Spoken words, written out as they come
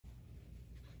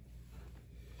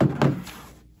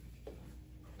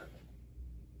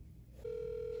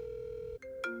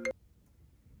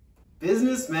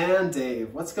Businessman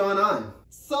Dave, what's going on?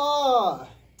 Saw!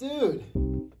 Dude,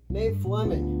 Nate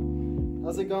Fleming.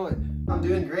 How's it going? I'm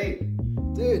doing great.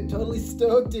 Dude, totally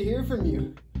stoked to hear from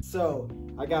you. So,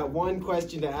 I got one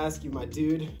question to ask you, my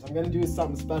dude. I'm gonna do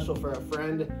something special for a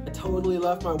friend. I totally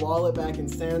left my wallet back in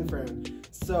San Fran.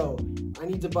 So, I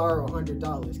need to borrow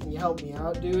 $100. Can you help me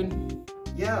out, dude?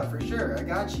 Yeah, for sure, I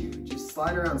got you. Just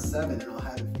slide around 7 and I'll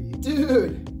have it for you.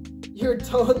 Dude, you're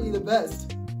totally the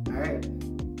best. All right,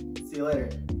 see you later.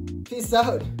 Peace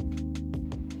out.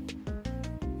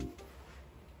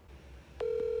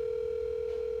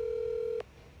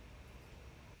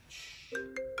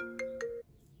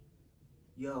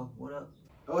 Yo, what up?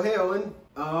 Oh, hey, Owen.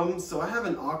 So I have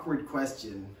an awkward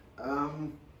question.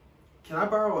 Can I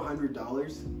borrow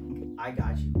 $100? I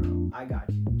got you, bro. I got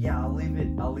you. Yeah, I'll leave it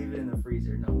in the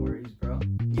freezer. No worries, bro.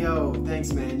 Yo,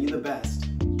 thanks, man. You're the best.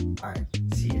 All right,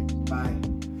 see ya. Bye.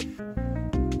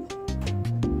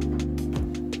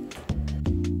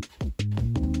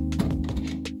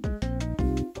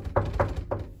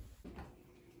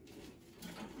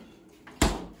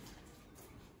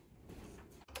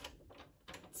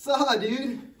 Saw,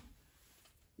 dude.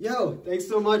 Yo, thanks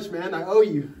so much, man. I owe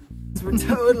you. We're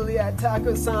totally at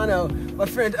Taco Sano. My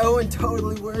friend Owen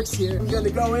totally works here. I'm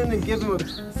gonna go in and give him a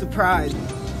surprise.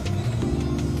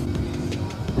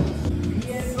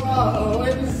 Saw,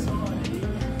 Owen.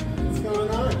 What's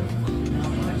going on?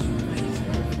 Not much.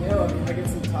 Yo, can I get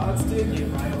some tots, dude? Yeah,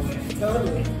 right away.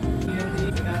 Totally.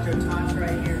 We got your tots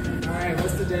right here. Alright,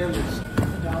 what's the damage?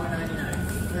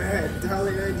 $1.99. Alright,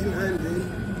 $1.99, dude.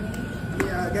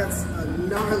 Yeah, I got a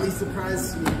gnarly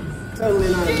surprise for you.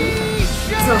 Totally not.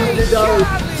 It's $100.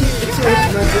 Keep the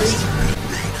change, my dude.